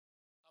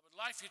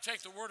like for you to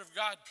take the Word of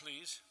God,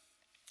 please,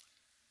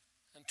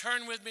 and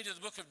turn with me to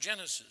the book of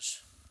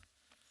Genesis,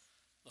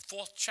 the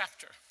 4th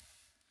chapter.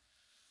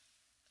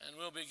 And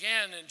we'll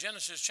begin in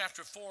Genesis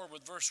chapter 4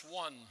 with verse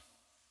 1.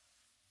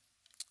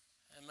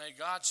 And may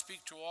God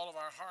speak to all of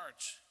our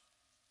hearts.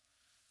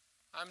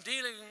 I'm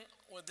dealing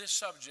with this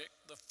subject,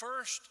 the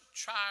first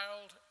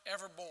child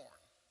ever born.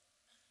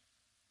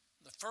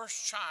 The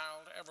first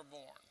child ever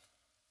born.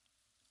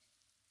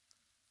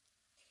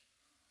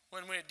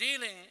 When we're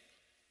dealing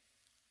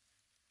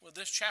with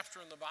this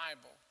chapter in the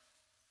Bible,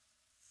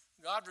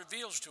 God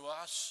reveals to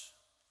us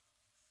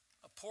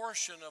a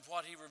portion of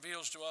what he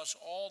reveals to us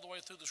all the way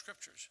through the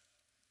Scriptures.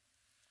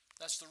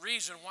 That's the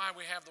reason why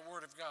we have the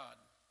Word of God.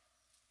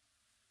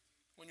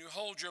 When you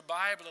hold your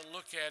Bible and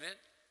look at it,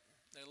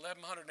 there are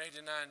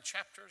 1,189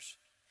 chapters,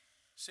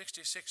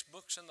 66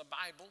 books in the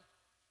Bible.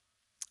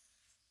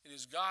 It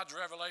is God's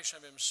revelation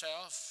of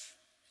himself.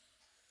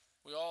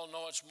 We all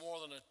know it's more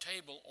than a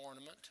table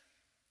ornament.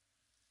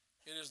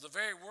 It is the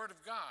very Word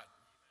of God.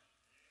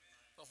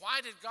 But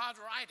why did God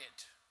write it?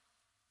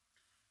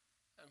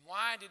 And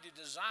why did he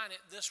design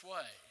it this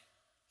way?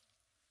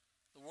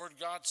 The Word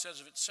God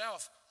says of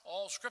itself,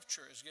 all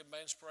Scripture is given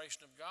by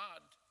inspiration of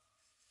God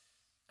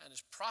and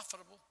is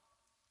profitable.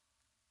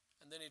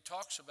 And then he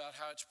talks about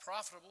how it's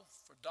profitable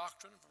for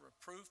doctrine, for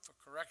reproof, for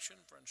correction,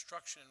 for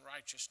instruction in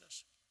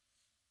righteousness.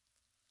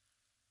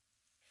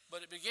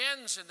 But it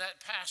begins in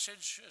that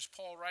passage, as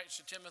Paul writes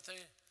to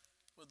Timothy,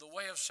 with the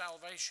way of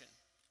salvation.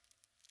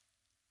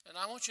 And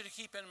I want you to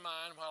keep in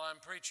mind while I'm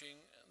preaching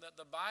that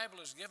the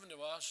Bible is given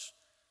to us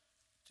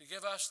to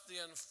give us the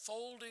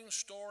unfolding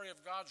story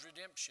of God's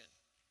redemption.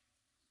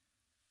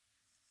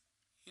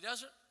 He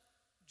doesn't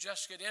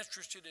just get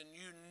interested in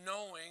you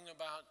knowing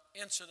about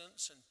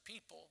incidents and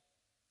people.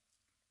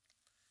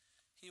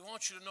 He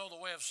wants you to know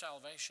the way of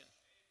salvation.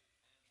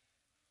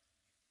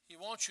 He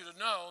wants you to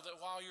know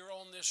that while you're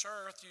on this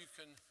earth, you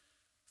can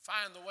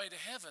find the way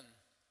to heaven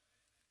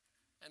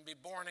and be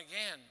born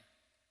again.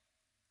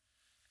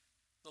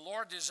 The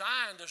Lord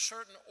designed a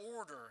certain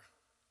order,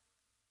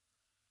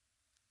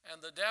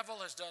 and the devil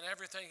has done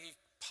everything he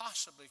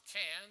possibly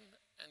can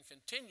and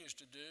continues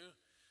to do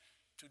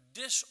to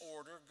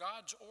disorder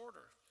God's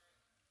order.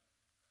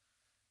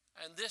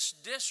 And this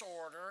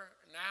disorder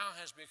now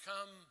has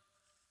become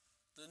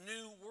the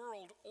new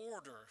world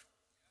order,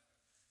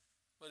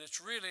 but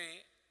it's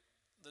really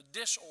the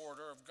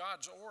disorder of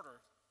God's order.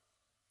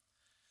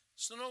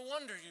 So no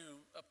wonder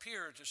you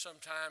appear to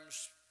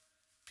sometimes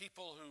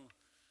people who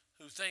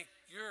think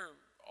you're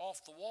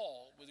off the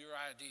wall with your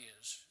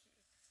ideas.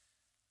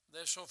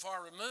 They're so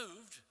far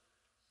removed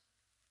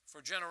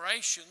for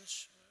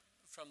generations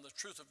from the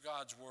truth of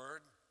God's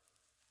Word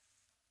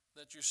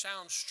that you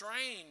sound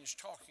strange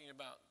talking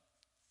about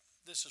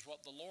this is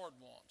what the Lord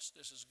wants.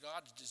 This is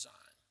God's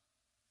design.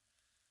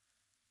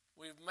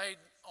 We've made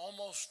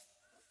almost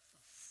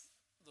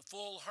the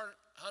full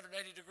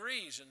 180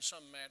 degrees in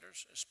some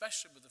matters,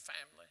 especially with the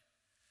family,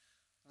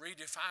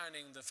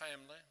 redefining the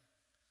family.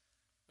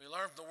 We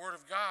learn from the Word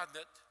of God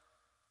that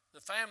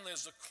the family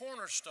is the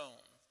cornerstone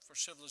for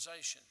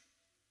civilization.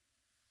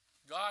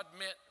 God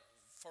meant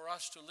for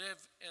us to live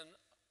in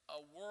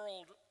a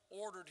world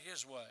ordered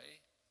his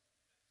way,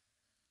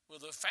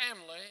 with a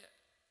family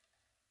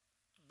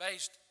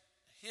based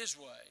his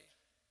way.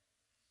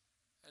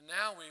 And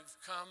now we've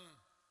come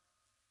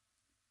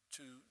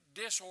to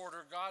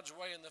disorder God's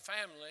way in the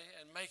family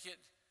and make it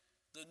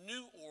the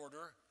new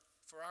order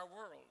for our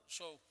world.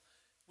 So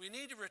we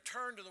need to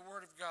return to the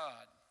Word of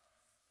God.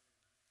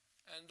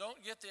 And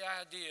don't get the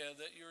idea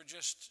that you're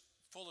just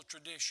full of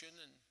tradition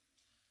and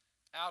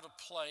out of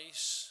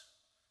place,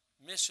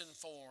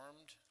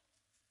 misinformed,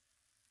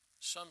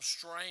 some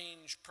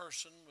strange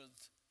person with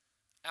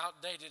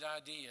outdated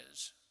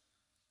ideas,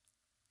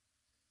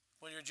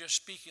 when you're just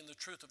speaking the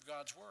truth of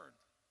God's Word.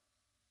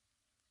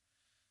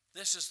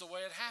 This is the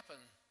way it happened.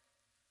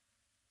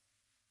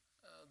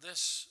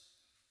 This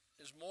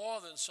is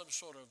more than some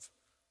sort of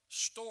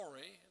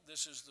story.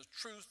 This is the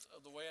truth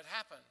of the way it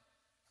happened.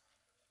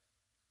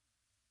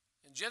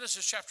 In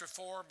Genesis chapter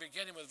 4,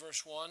 beginning with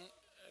verse 1,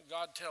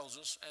 God tells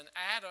us, and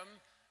Adam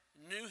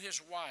knew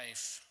his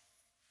wife,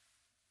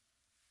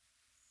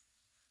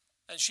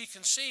 and she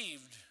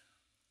conceived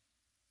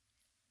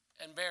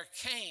and bare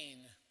Cain,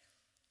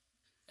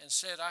 and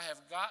said, I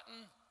have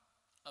gotten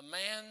a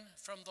man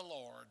from the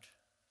Lord.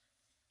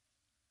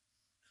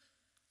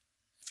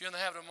 If you're in the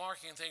habit of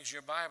marking things in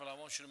your Bible, I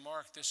want you to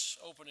mark this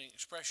opening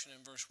expression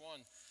in verse 1.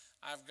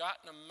 I've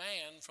gotten a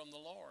man from the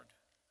Lord.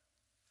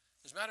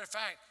 As a matter of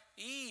fact,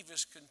 Eve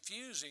is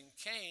confusing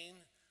Cain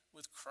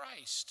with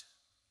Christ.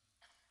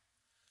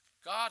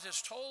 God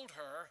has told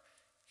her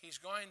he's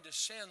going to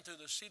send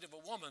through the seed of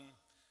a woman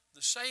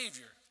the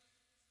Savior.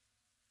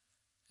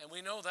 And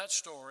we know that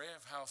story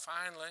of how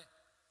finally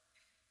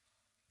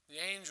the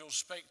angel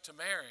spake to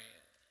Mary,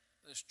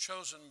 this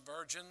chosen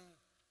virgin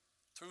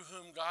through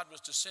whom God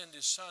was to send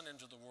his Son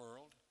into the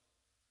world.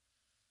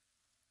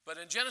 But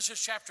in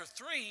Genesis chapter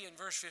 3, in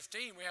verse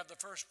 15, we have the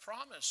first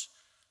promise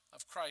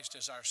of Christ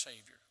as our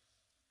Savior.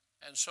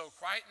 And so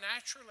quite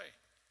naturally,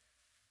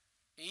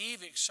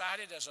 Eve,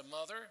 excited as a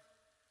mother,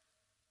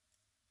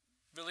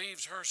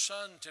 believes her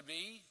son to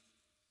be,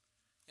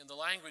 in the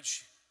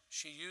language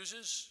she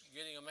uses,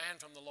 getting a man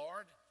from the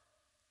Lord,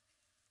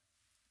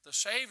 the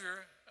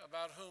Savior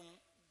about whom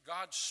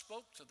God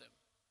spoke to them.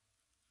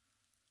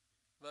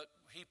 But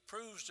he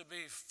proves to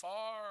be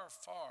far,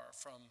 far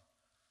from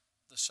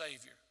the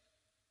Savior.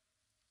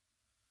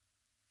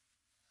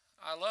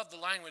 I love the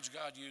language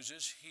God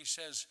uses. He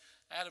says,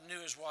 Adam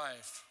knew his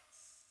wife.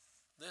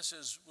 This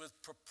is with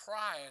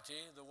propriety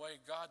the way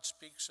God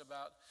speaks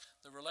about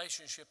the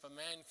relationship a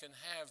man can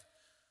have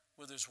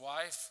with his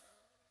wife,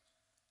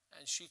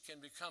 and she can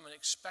become an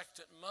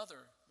expectant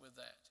mother with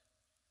that.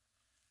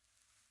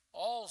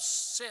 All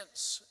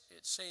sense,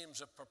 it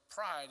seems, of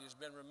propriety has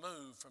been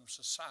removed from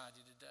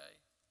society today.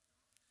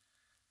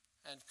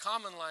 And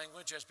common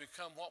language has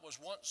become what was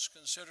once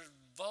considered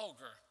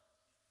vulgar.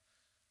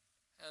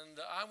 And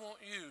I want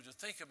you to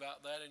think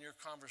about that in your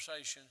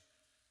conversation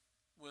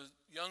with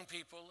young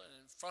people and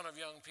in front of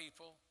young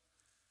people.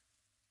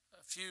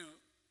 A few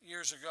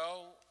years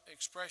ago,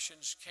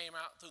 expressions came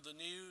out through the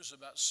news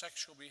about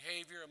sexual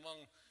behavior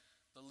among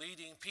the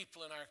leading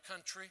people in our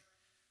country.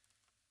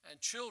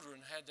 And children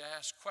had to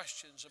ask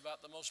questions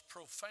about the most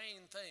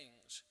profane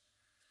things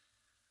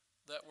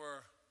that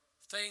were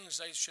things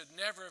they should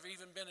never have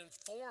even been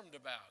informed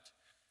about,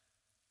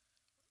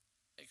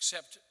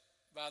 except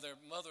by their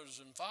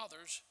mothers and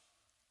fathers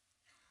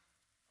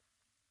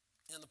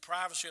in the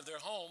privacy of their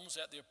homes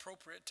at the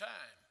appropriate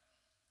time.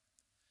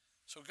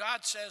 So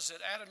God says that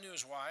Adam knew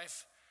his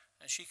wife,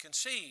 and she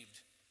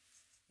conceived.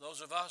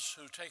 Those of us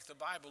who take the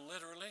Bible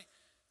literally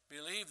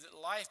believe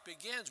that life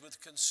begins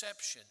with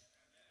conception.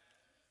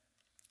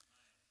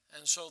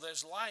 And so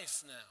there's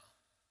life now.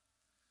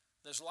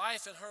 There's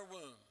life in her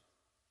womb.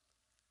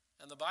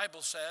 And the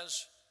Bible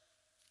says,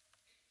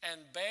 and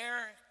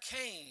bare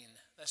Cain.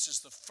 This is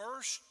the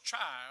first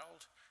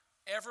child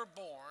ever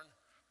born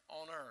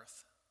on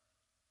earth.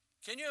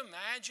 Can you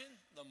imagine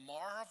the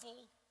marvel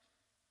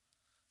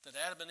that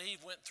Adam and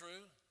Eve went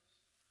through?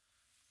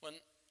 When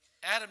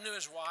Adam knew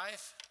his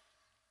wife,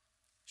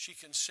 she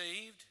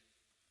conceived.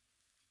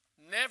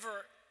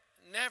 Never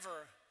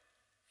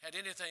had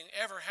anything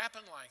ever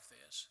happened like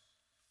this.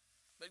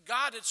 But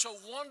God had so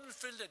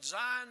wonderfully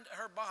designed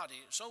her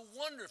body,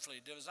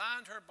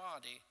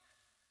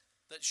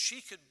 that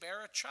she could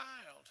bear a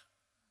child.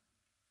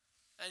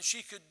 And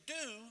she could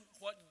do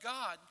what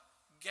God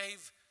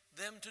gave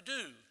them to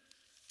do.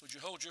 Would you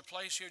hold your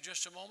place here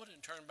just a moment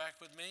and turn back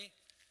with me?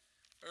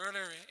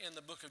 Earlier in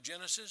the book of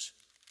Genesis,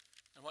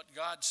 and what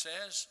God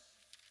says,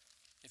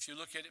 if you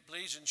look at it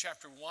please in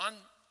chapter 1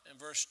 and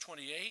verse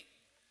 28,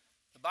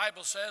 the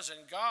Bible says,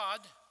 and God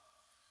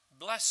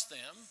blessed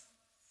them,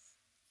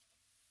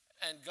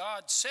 and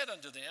God said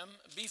unto them,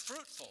 be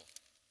fruitful,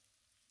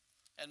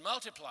 and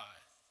multiply,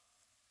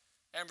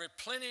 and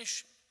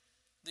replenish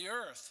the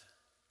earth,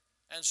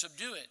 and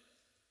subdue it,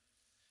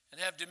 and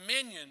have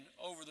dominion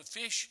over the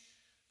fish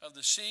of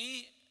the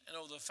sea, and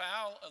over the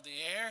fowl of the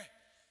air,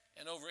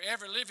 and over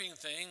every living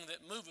thing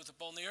that moveth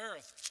upon the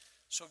earth.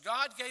 So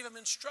God gave them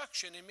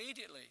instruction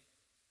immediately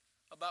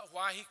about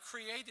why he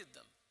created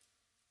them,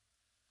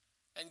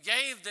 and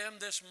gave them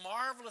this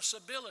marvelous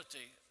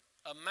ability,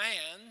 a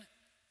man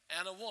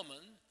and a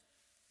woman.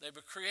 They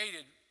were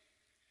created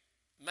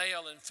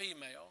male and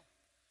female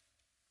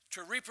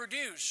to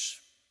reproduce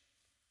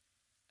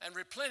and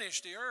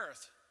replenish the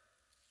earth.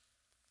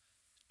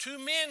 Two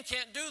men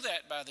can't do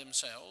that by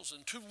themselves,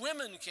 and two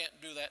women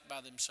can't do that by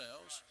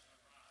themselves.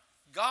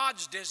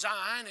 God's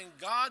design and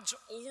God's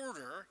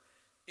order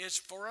is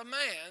for a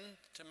man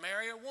to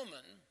marry a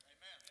woman,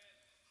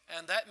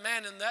 and that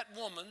man and that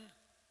woman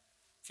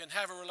can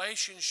have a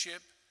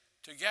relationship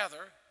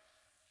together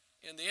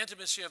in the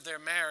intimacy of their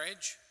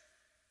marriage,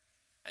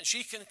 and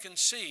she can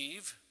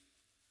conceive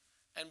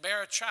and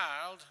bear a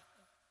child,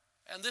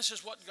 and this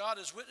is what God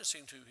is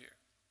witnessing to here.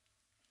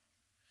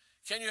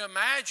 Can you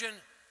imagine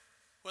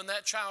when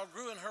that child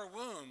grew in her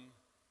womb?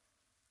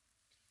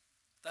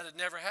 That had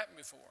never happened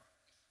before.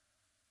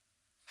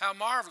 How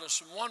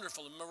marvelous and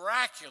wonderful and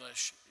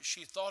miraculous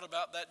she thought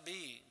about that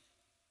being.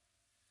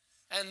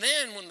 And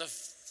then when the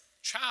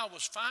child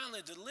was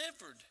finally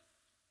delivered,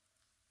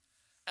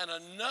 and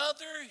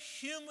another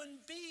human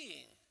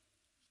being,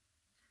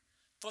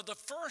 for the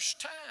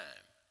first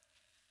time,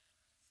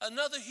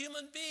 another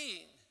human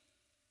being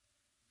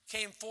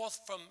came forth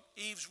from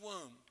Eve's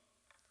womb.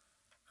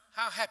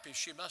 How happy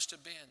she must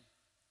have been.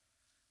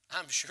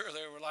 I'm sure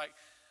they were like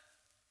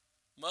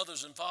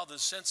mothers and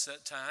fathers since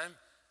that time.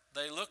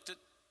 They looked at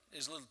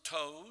his little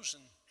toes,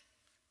 and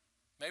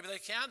maybe they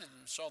counted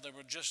and saw they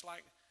were just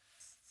like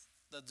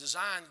the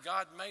design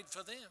God made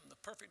for them, the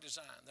perfect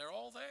design. They're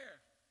all there.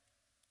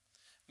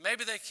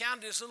 Maybe they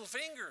counted his little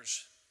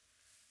fingers,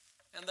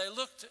 and they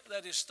looked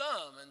at his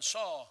thumb and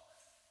saw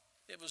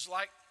it was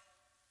like,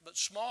 but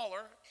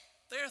smaller,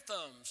 their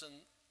thumbs, and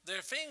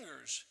their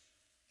fingers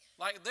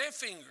like their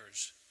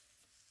fingers.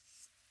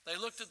 They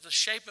looked at the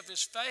shape of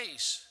his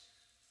face.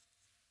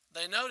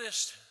 They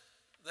noticed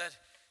that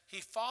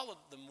he followed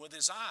them with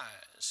his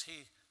eyes.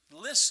 He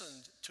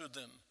listened to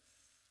them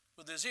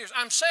with his ears.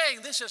 I'm saying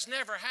this has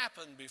never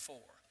happened before.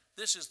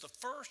 This is the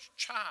first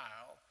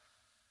child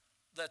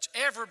that's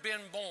ever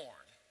been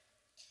born.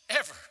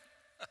 Ever.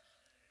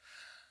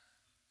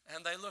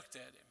 And they looked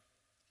at him.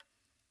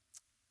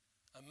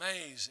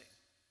 Amazing.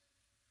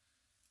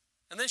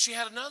 And then she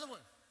had another one.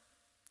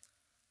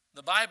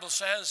 The Bible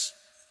says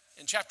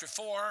in chapter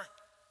 4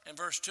 and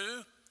verse 2,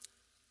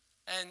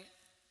 and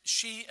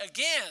she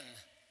again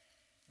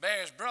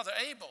bears brother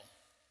Abel.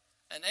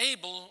 And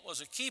Abel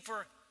was a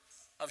keeper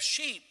of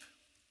sheep,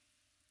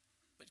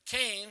 but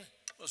Cain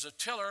was a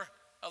tiller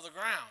of the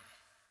ground.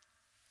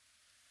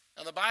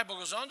 And the Bible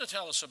goes on to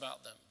tell us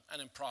about them.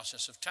 And in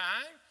process of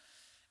time,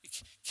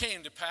 it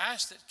came to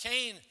pass that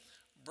Cain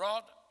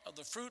brought of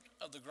the fruit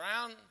of the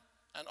ground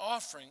an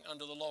offering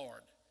unto the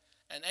Lord.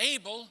 And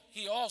Abel,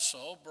 he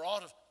also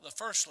brought the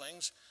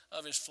firstlings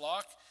of his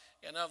flock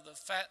and of the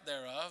fat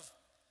thereof.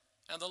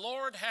 And the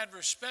Lord had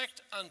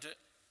respect unto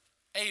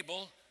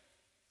Abel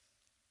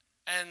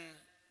and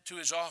to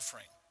his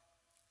offering.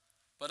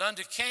 But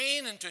unto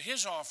Cain and to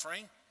his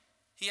offering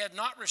he had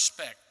not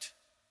respect.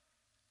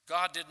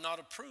 God did not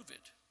approve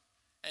it.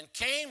 And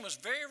Cain was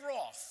very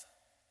wroth,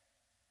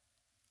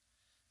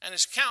 and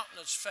his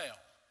countenance fell.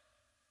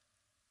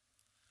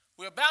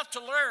 We're about to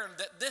learn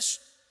that this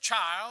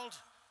child,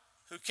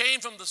 who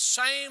came from the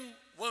same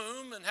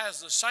womb and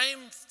has the same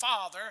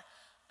father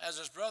as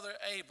his brother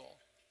Abel,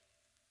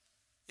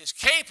 is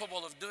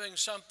capable of doing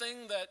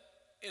something that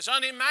is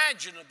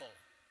unimaginable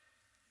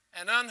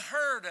and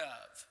unheard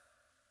of.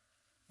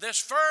 This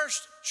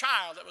first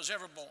child that was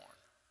ever born.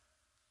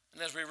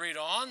 And as we read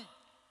on,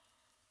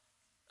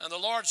 and the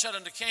Lord said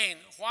unto Cain,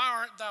 why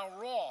art thou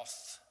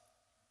wroth?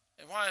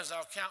 And why is thy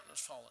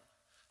countenance fallen?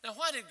 Now,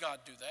 why did God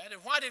do that?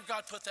 And why did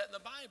God put that in the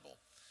Bible?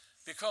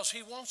 Because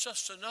he wants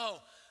us to know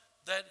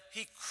that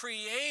he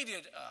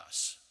created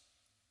us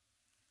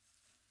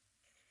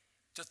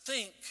to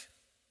think,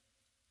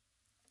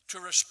 to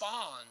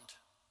respond.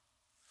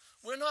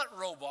 We're not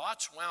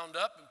robots wound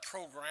up and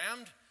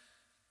programmed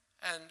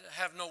and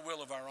have no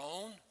will of our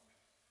own.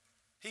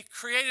 He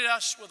created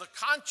us with a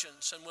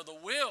conscience and with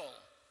a will,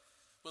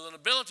 with an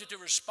ability to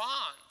respond.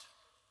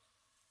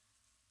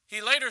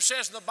 He later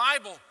says in the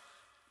Bible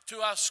to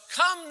us,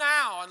 come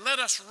now and let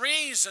us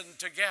reason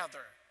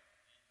together.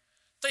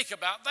 Think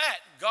about that.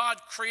 God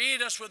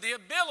created us with the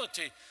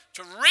ability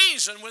to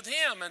reason with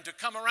him and to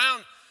come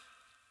around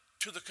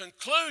to the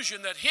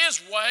conclusion that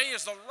his way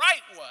is the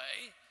right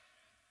way,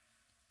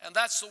 and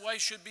that's the way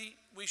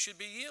we should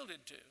be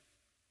yielded to.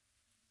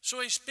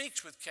 So he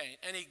speaks with Cain,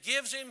 and he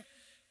gives him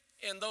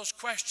in those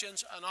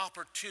questions an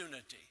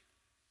opportunity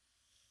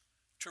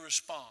to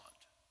respond.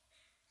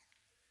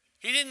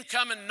 He didn't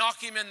come and knock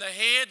him in the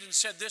head and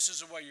said, this is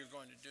the way you're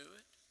going to do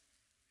it.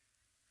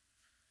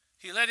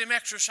 He let him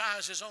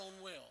exercise his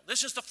own will.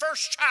 This is the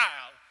first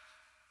child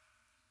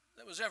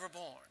that was ever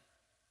born.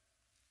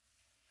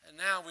 And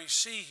now we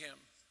see him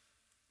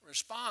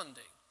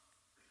responding.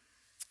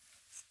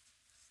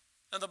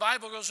 And the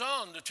Bible goes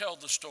on to tell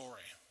the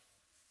story.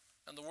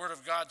 And the Word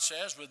of God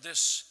says, with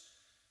this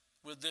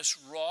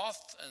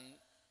wrath and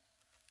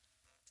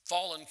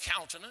fallen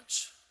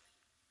countenance,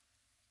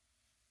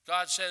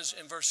 God says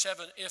in verse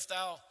 7, if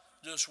thou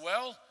doest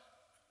well,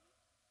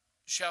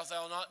 shalt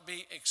thou not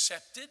be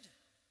accepted?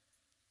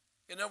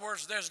 In other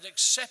words, there's an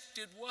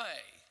accepted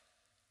way.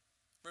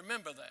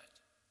 Remember that.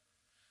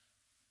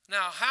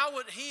 Now, how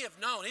would he have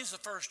known? He's the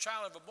first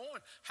child ever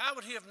born. How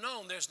would he have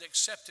known there's an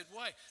accepted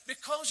way?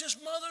 Because his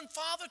mother and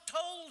father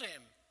told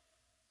him.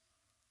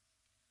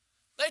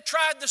 They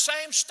tried the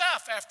same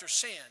stuff after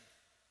sin.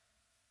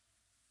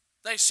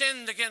 They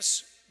sinned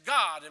against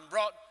God and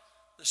brought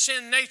the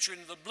sin nature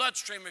into the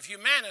bloodstream of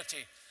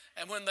humanity.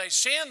 And when they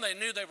sinned, they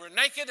knew they were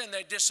naked and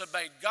they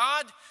disobeyed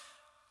God.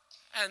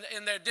 And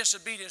in their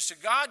disobedience to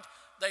God,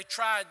 they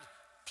tried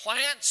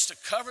plants to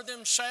cover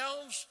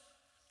themselves,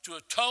 to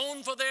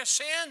atone for their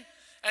sin,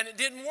 and it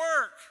didn't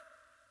work.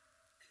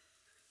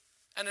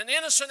 And an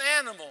innocent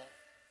animal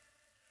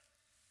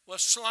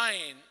was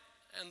slain,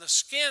 and the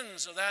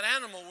skins of that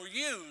animal were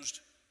used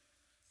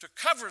to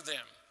cover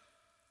them.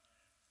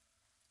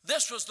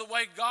 This was the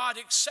way God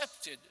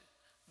accepted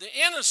the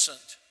innocent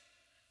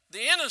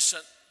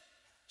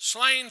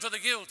slain for the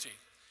guilty.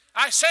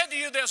 I said to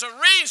you, there's a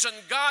reason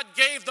God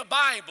gave the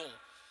Bible.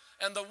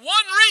 And the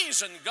one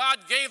reason God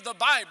gave the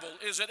Bible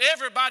is that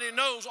everybody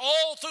knows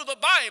all through the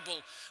Bible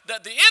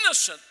that the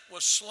innocent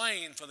was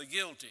slain for the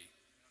guilty.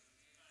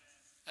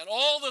 And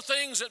all the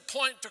things that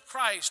point to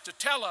Christ to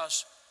tell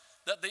us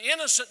that the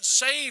innocent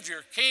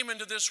Savior came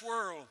into this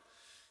world.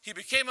 He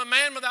became a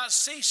man without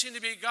ceasing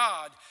to be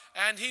God,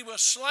 and he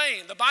was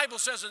slain. The Bible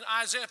says in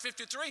Isaiah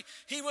 53,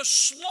 he was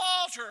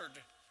slaughtered.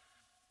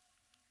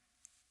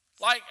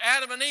 Like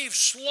Adam and Eve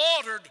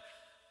slaughtered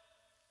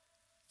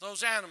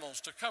those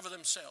animals to cover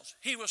themselves.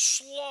 He was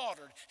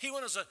slaughtered. He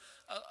went as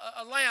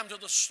a lamb to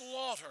the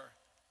slaughter.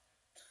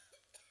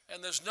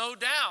 And there's no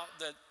doubt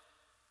that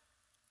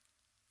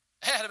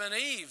Adam and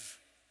Eve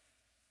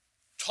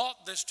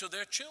taught this to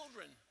their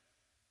children.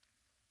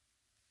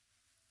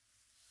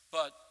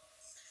 But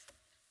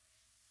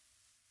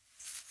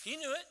he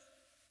knew it.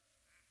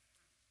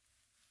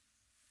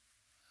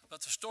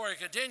 But the story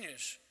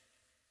continues.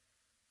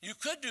 You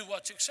could do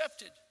what's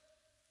accepted.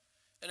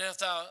 And if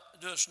thou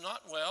doest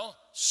not well,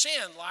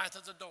 sin lieth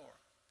at the door.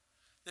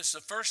 This is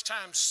the first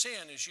time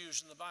sin is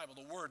used in the Bible,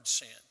 the word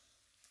sin.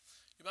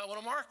 You might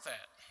want to mark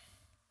that.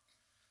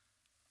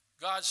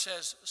 God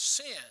says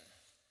sin,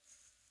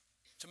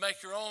 to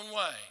make your own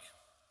way,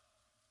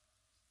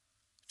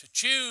 to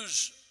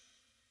choose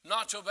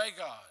not to obey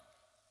God,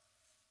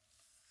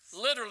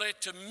 literally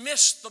to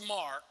miss the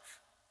mark,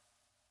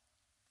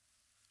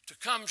 to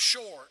come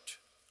short,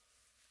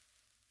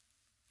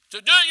 to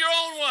do it your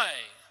own way,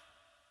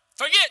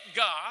 forget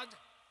God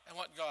and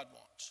what God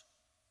wants.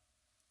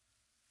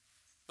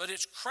 But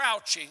it's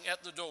crouching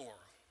at the door.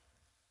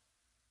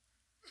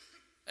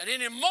 At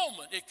any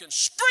moment, it can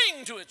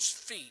spring to its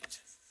feet.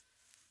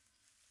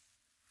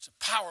 It's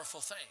a powerful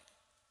thing.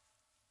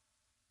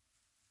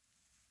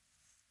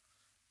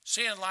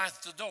 Sin lieth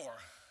at the door,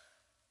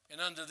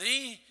 and unto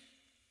thee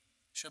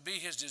shall be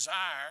his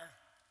desire,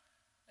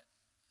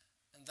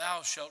 and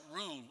thou shalt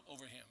rule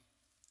over him.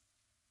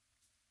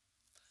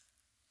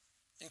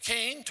 And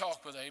Cain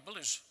talked with Abel,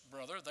 his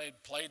brother.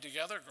 They'd played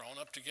together, grown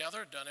up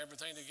together, done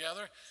everything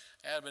together.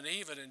 Adam and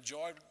Eve had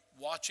enjoyed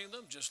watching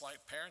them, just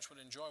like parents would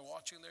enjoy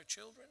watching their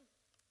children.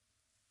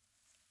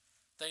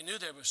 They knew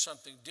there was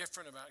something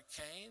different about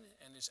Cain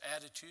and his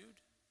attitude.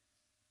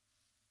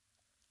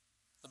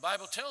 The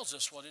Bible tells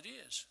us what it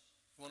is.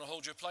 You want to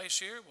hold your place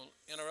here? We'll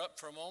interrupt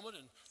for a moment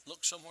and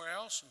look somewhere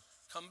else and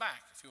come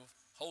back if you'll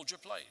hold your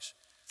place.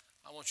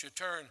 I want you to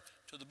turn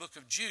to the book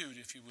of Jude,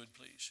 if you would,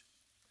 please.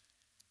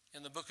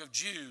 In the book of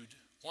Jude,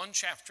 one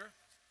chapter,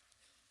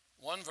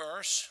 one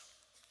verse,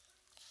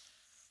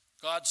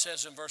 God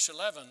says in verse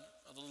 11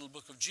 of the little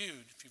book of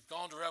Jude, if you've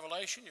gone to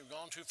Revelation, you've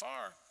gone too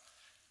far.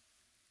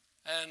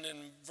 And in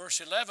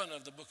verse 11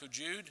 of the book of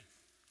Jude,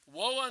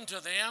 woe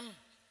unto them,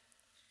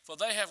 for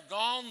they have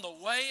gone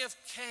the way of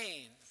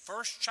Cain,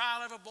 first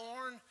child ever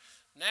born.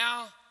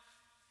 Now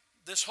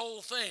this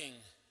whole thing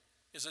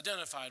is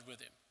identified with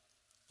him,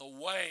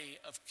 the way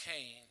of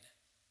Cain.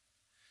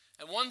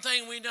 And one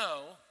thing we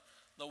know,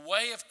 the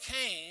way of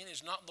Cain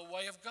is not the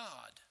way of God.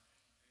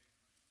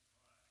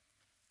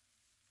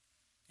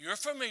 You're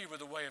familiar with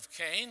the way of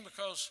Cain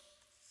because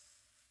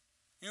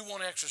you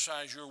want to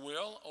exercise your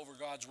will over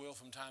God's will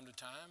from time to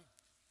time.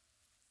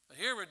 But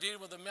here we're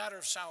dealing with the matter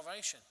of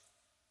salvation.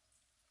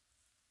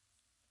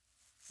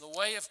 The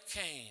way of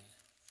Cain.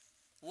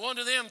 Woe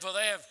unto them, for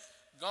they have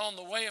gone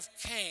the way of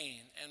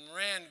Cain and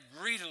ran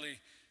greedily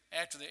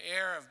after the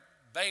heir of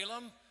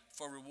Balaam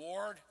for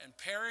reward and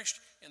perished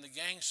in the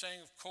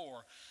gainsaying of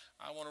Kor.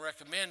 I want to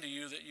recommend to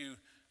you that you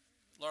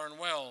learn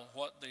well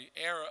what the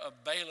error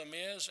of Balaam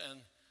is and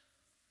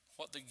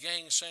what the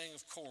gainsaying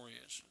of Kor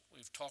is.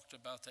 We've talked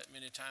about that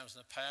many times in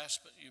the past,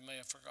 but you may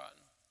have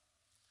forgotten.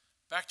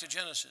 Back to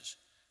Genesis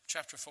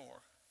chapter 4.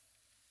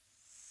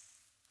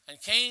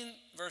 And Cain,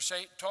 verse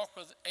 8, talked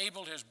with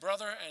Abel his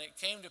brother, and it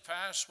came to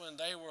pass when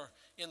they were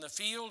in the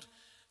field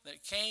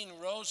that Cain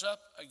rose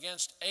up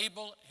against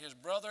Abel his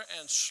brother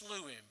and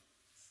slew him.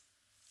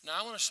 Now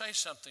I want to say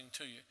something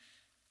to you.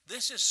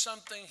 This is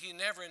something he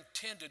never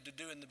intended to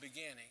do in the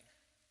beginning.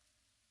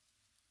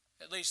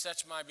 At least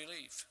that's my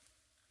belief.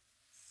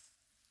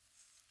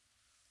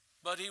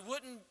 But he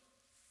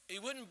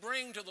wouldn't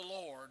bring to the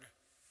Lord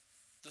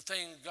the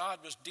thing God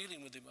was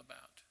dealing with him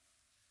about,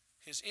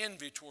 his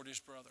envy toward his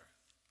brother.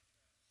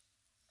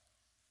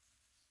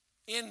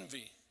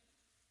 Envy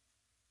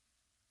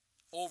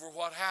over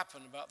what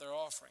happened about their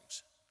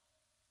offerings.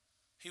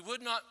 He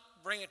would not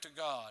bring it to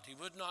God. He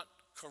would not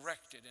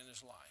correct it in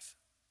his life.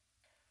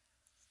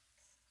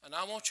 And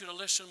I want you to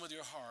listen with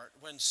your heart.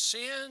 When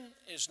sin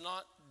is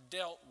not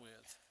dealt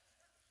with,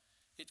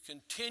 it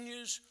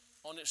continues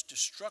on its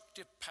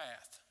destructive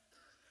path.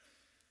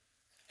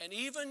 And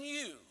even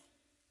you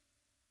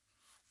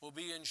will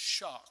be in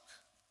shock.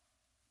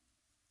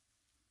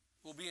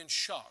 Will be in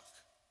shock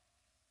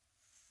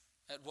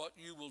at what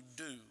you will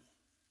do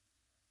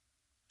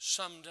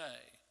someday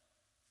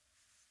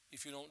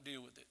if you don't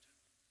deal with it.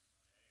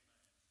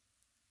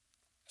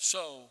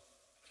 So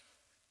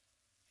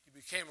he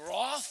became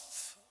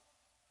wroth.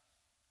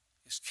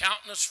 His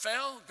countenance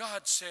fell.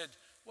 God said,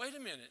 wait a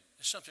minute,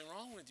 there's something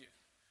wrong with you.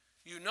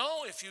 You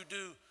know, if you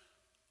do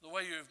the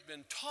way you've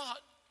been taught,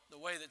 the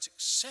way that's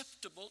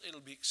acceptable, it'll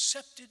be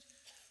accepted.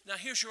 Now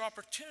here's your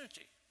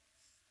opportunity.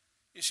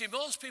 You see,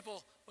 most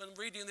people, when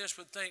reading this,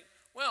 would think,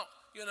 well,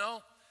 you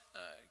know,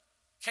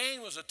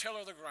 Cain was a tiller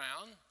of the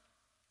ground.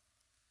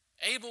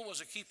 Abel was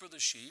a keeper of the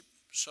sheep.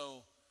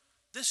 So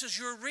this is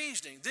your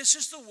reasoning. This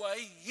is the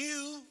way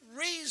you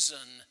reason.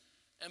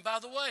 And by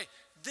the way,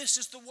 this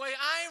is the way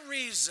I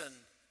reason.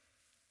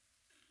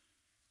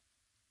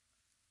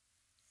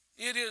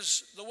 It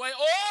is the way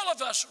all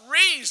of us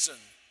reason.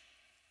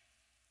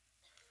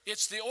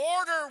 It's the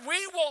order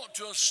we want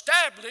to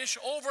establish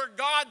over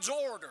God's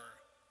order.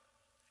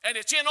 And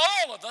it's in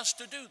all of us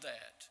to do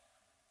that.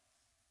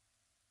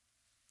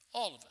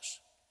 All of us.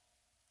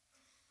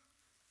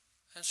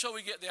 And so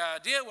we get the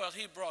idea, well,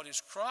 he brought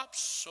his crops,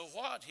 so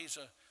what? He's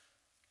a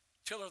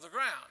tiller of the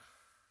ground.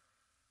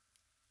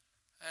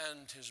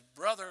 And his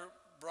brother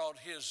brought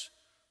his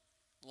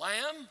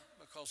lamb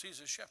because he's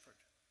a shepherd.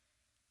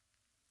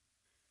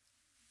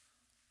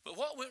 But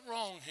what went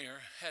wrong here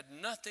had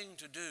nothing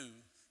to do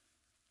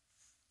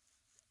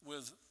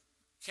with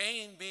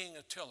Cain being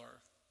a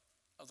tiller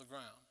of the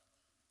ground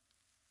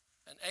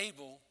and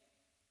Abel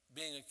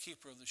being a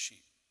keeper of the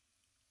sheep.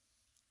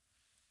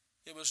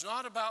 It was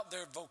not about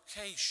their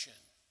vocation.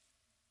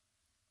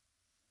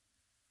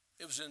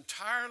 It was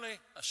entirely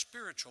a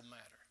spiritual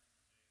matter.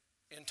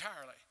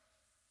 Entirely.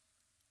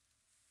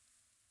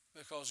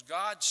 Because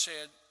God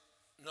said,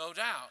 no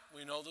doubt,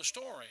 we know the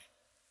story.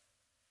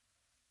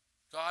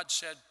 God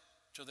said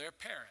to their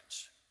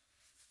parents,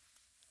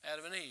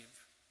 Adam and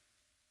Eve,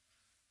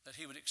 that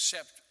he would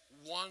accept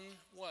one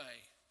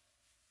way,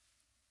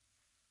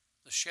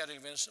 the shedding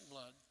of innocent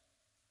blood.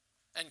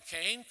 And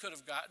Cain could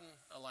have gotten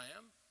a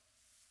lamb,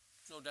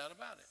 no doubt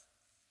about it.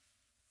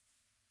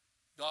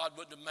 God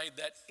wouldn't have made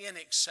that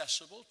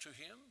inaccessible to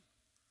him.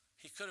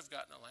 He could have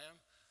gotten a lamb,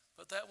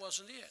 but that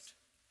wasn't it.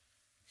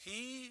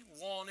 He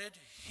wanted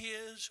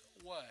his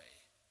way.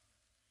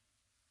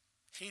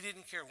 He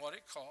didn't care what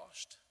it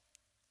cost.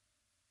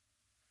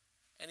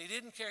 And he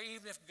didn't care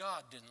even if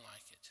God didn't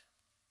like it.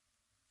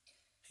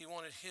 He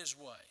wanted his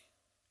way.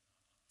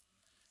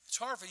 It's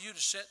hard for you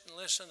to sit and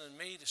listen and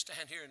me to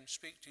stand here and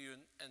speak to you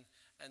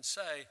and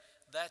say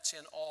that's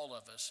in all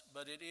of us,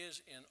 but it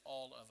is in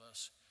all of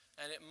us,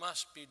 and it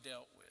must be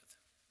dealt with.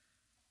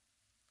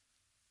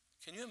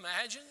 Can you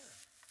imagine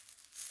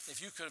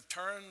if you could have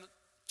turned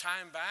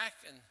time back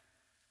and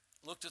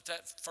looked at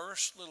that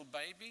first little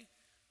baby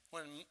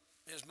when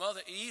his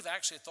mother Eve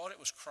actually thought it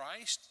was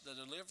Christ, the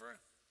deliverer,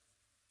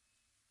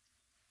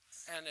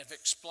 and have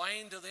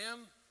explained to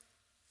them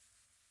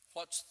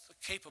what's the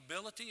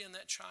capability in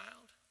that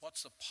child,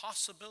 what's the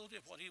possibility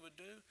of what he would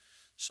do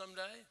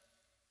someday?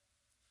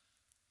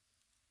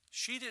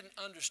 She didn't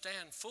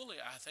understand fully,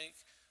 I think,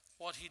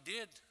 what he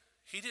did.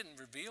 He didn't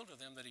reveal to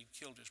them that he'd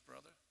killed his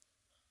brother.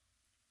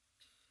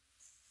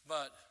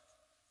 But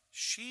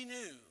she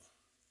knew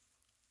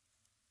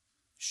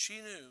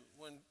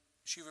when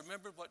she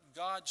remembered what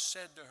God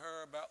said to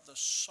her about the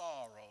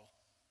sorrow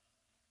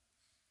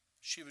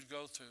she would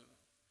go through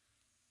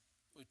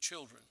with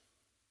children.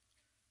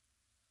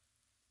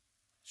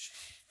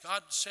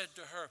 God said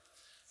to her,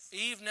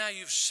 Eve, now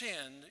you've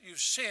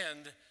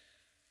sinned.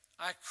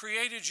 I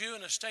created you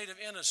in a state of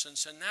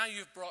innocence, and now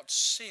you've brought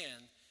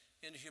sin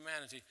into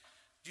humanity.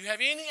 Do you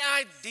have any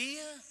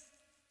idea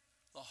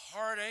the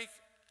heartache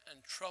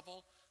and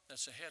trouble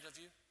that's ahead of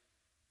you?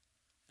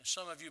 And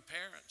some of you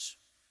parents,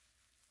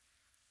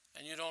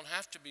 and you don't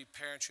have to be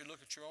parents, you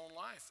look at your own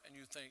life and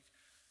you think,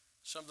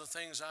 some of the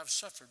things I've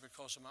suffered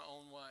because of my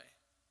own way.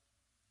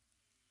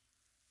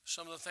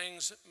 Some of the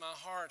things that my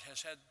heart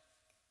has had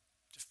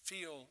to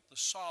feel the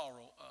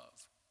sorrow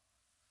of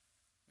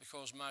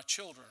because my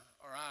children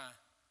or I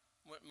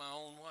went my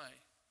own way.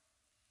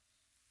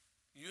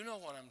 You know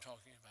what I'm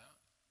talking about.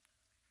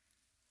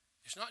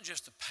 It's not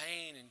just the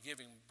pain in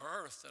giving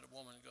birth that a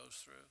woman goes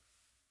through.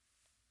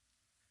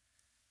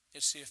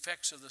 It's the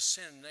effects of the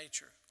sin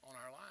nature on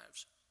our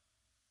lives.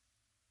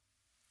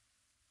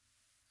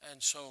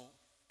 And so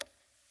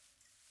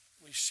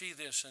we see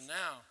this, and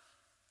now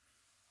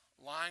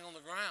lying on the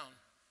ground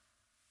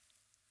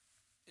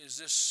is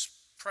this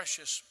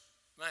precious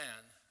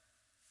man,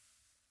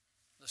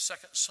 the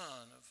second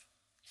son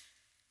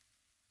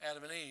of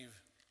Adam and Eve,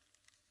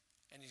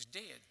 and he's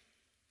dead.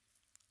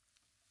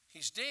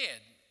 He's dead.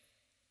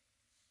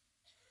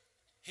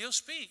 He'll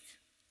speak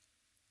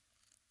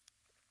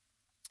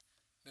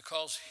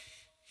because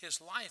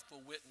his life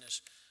will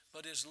witness,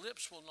 but his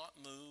lips will not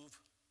move.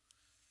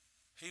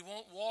 He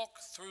won't walk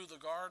through the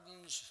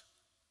gardens.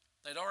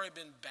 They'd already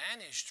been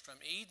banished from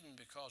Eden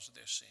because of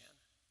their sin.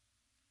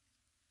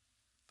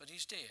 But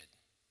he's dead.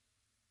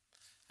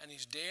 And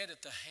he's dead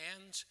at the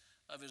hands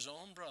of his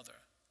own brother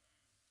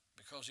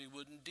because he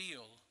wouldn't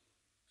deal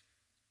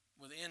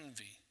with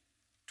envy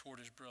toward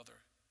his brother.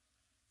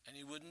 And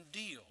he wouldn't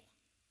deal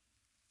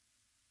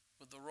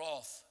with the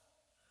wrath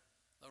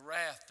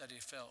that he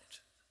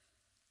felt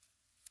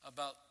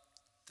about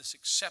this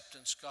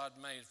acceptance God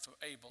made for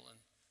Abel and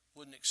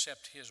wouldn't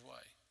accept his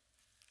way.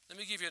 Let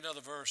me give you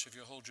another verse if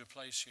you'll hold your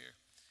place here.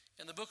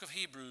 In the book of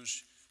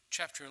Hebrews,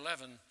 chapter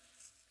 11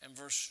 and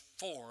verse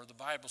 4, the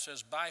Bible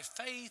says, by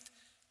faith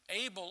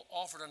Abel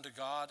offered unto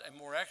God a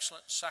more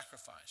excellent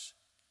sacrifice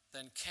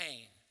than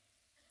Cain.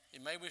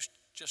 You may wish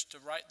just to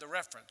write the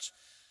reference.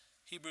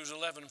 Hebrews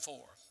 11:4.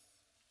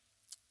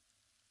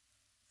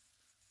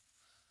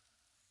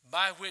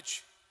 By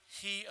which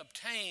he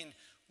obtained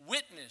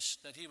witness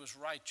that he was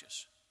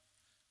righteous,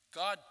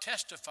 God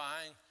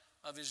testifying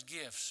of his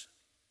gifts.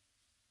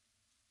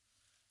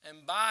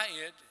 And by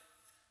it,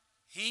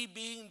 he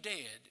being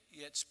dead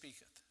yet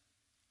speaketh.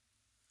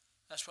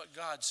 That's what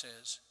God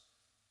says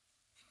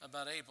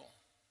about Abel.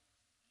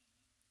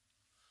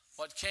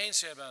 What Cain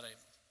said about Abel.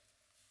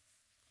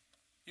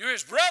 You're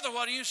his brother,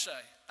 what do you say?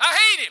 I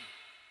hate him.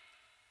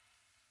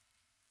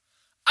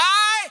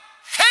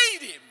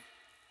 hate him.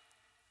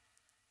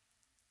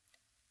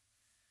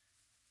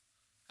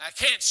 I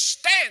can't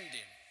stand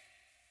him.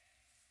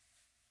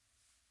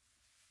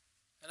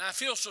 And I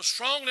feel so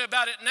strongly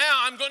about it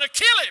now, I'm going to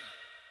kill him.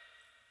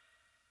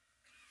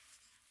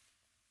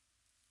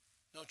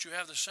 Don't you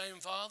have the same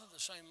father, the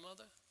same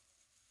mother?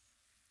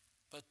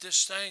 But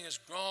this thing has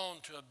grown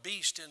to a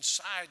beast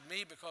inside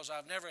me because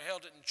I've never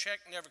held it in check,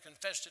 never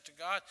confessed it to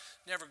God,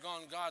 never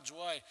gone God's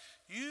way.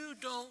 You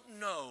don't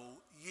know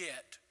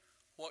yet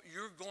what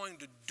you're going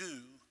to do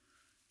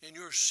in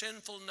your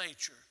sinful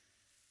nature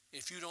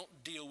if you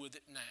don't deal with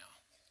it now.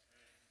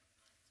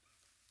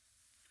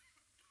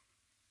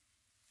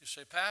 You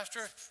say,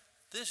 Pastor,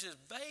 this is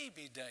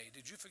baby day.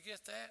 Did you forget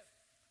that?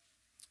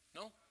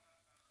 No?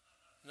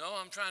 No,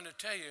 I'm trying to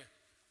tell you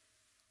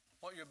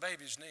what your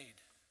babies need.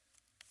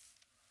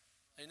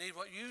 They need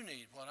what you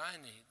need, what I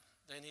need.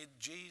 They need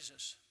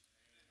Jesus.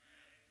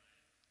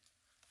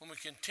 When we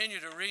continue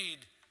to read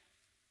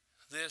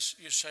this,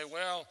 you say,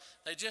 well,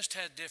 they just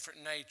had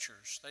different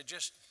natures. They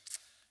just,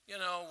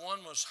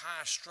 one was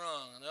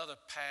high-strung and the other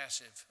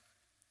passive.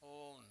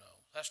 Oh, no,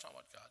 that's not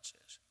what God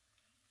says.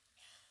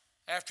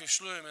 After he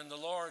slew him, and the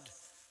Lord,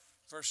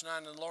 verse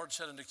 9, and the Lord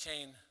said unto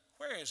Cain,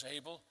 where is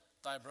Abel,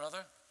 thy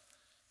brother?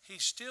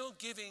 He's still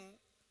giving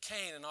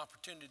Cain an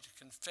opportunity to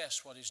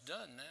confess what he's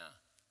done now.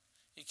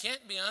 He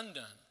can't be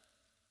undone.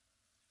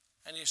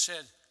 And he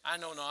said, I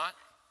know not.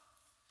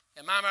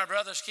 Am I my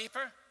brother's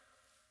keeper?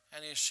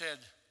 And he said,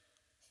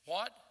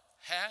 what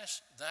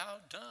hast thou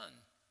done?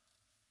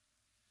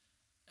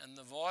 And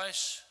the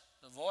voice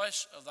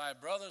of thy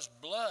brother's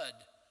blood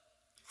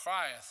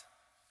crieth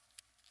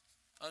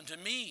unto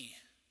me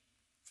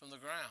from the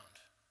ground.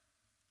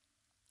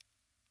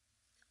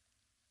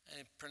 And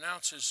he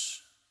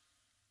pronounces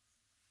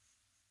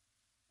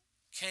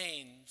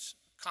Cain's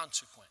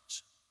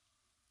consequence,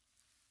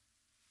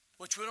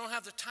 which we don't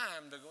have the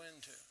time to go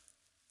into,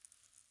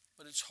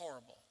 but it's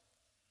horrible.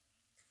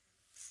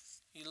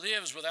 He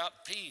lives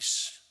without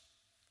peace.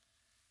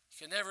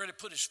 He can never really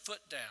put his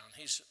foot down.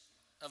 He's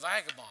a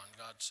vagabond,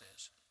 God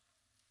says.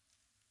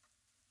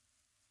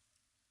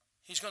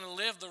 He's going to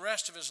live the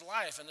rest of his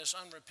life in this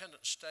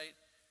unrepentant state.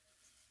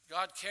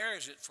 God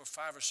carries it for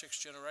 5 or 6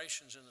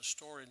 generations in the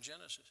story in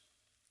Genesis.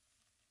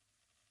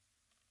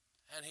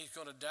 And he's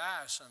going to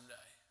die someday,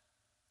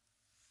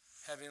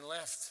 having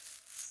left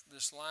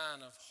this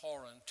line of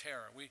horror and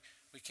terror. We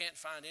can't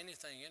find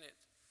anything in it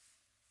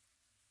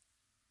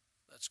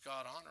that's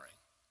God-honoring.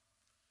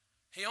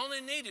 He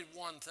only needed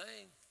one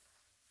thing.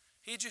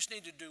 He just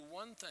needed to do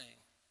one thing.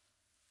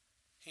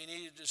 He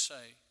needed to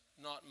say,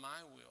 not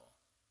my will,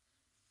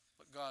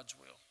 but God's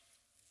will.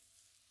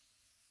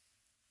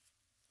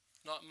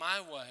 Not my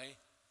way,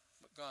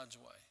 but God's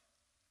way.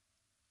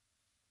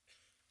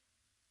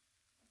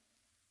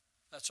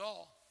 That's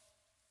all.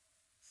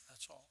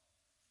 That's all.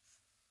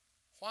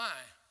 Why?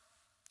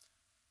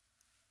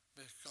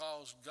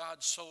 Because God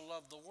so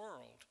loved the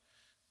world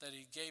that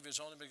he gave his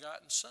only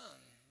begotten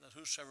Son, that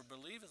whosoever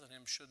believeth in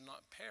him should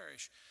not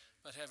perish,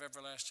 but have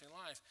everlasting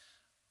life.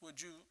 Would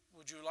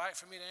you like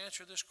for me to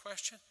answer this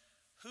question?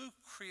 Who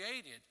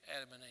created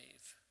Adam and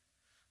Eve?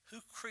 Who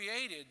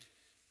created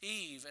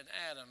Eve and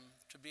Adam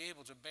to be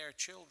able to bear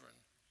children?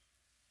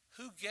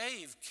 Who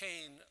gave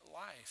Cain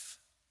life?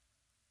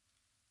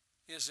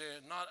 Is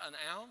there not an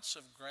ounce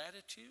of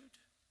gratitude?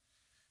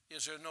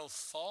 Is there no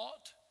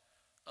thought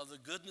of the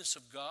goodness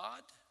of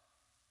God?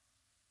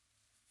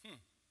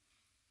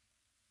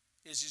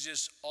 Is it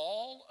just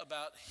all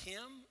about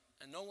him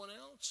and no one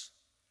else?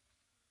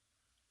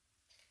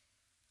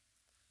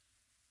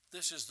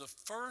 This is the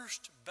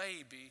first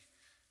baby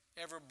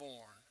ever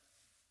born.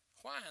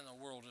 Why in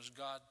the world does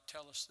God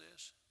tell us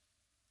this?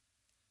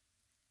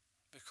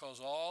 Because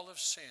all have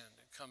sinned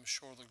and come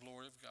short of the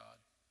glory of God.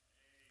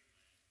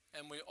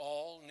 And we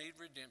all need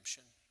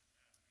redemption.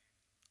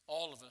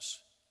 All of us.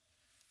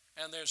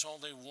 And there's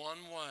only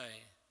one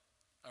way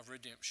of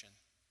redemption.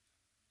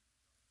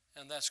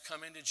 And that's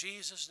coming to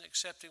Jesus and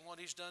accepting what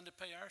he's done to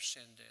pay our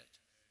sin debt.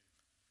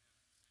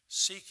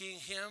 Seeking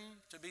him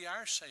to be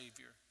our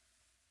Savior.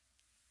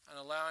 And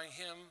allowing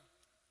him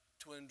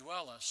to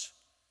indwell us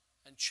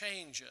and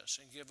change us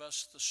and give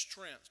us the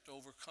strength to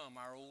overcome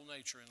our old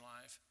nature in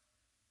life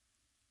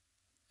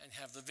and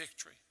have the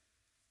victory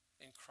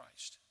in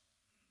Christ.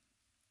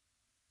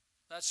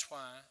 That's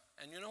why,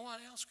 and you know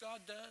what else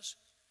God does?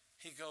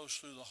 He goes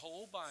through the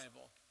whole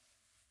Bible,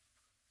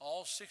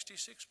 all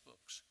 66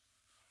 books,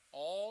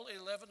 all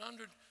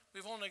 1,100.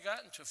 We've only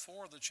gotten to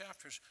 4 of the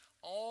chapters,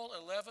 all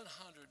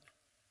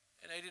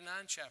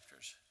 1,189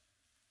 chapters,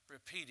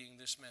 repeating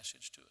this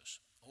message to us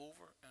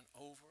over and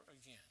over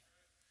again,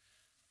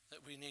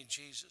 that we need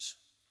Jesus.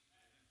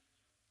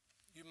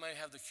 You may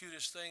have the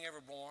cutest thing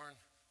ever born,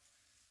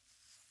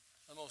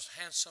 the most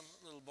handsome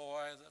little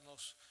boy, the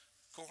most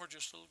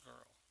gorgeous little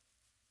girl.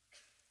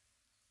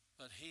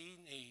 But he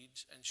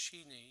needs and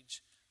she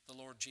needs the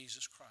Lord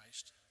Jesus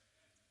Christ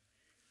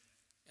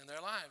in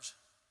their lives.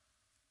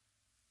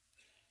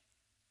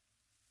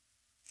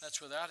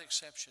 That's without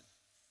exception.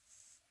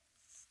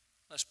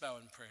 Let's bow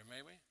in prayer,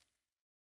 may we?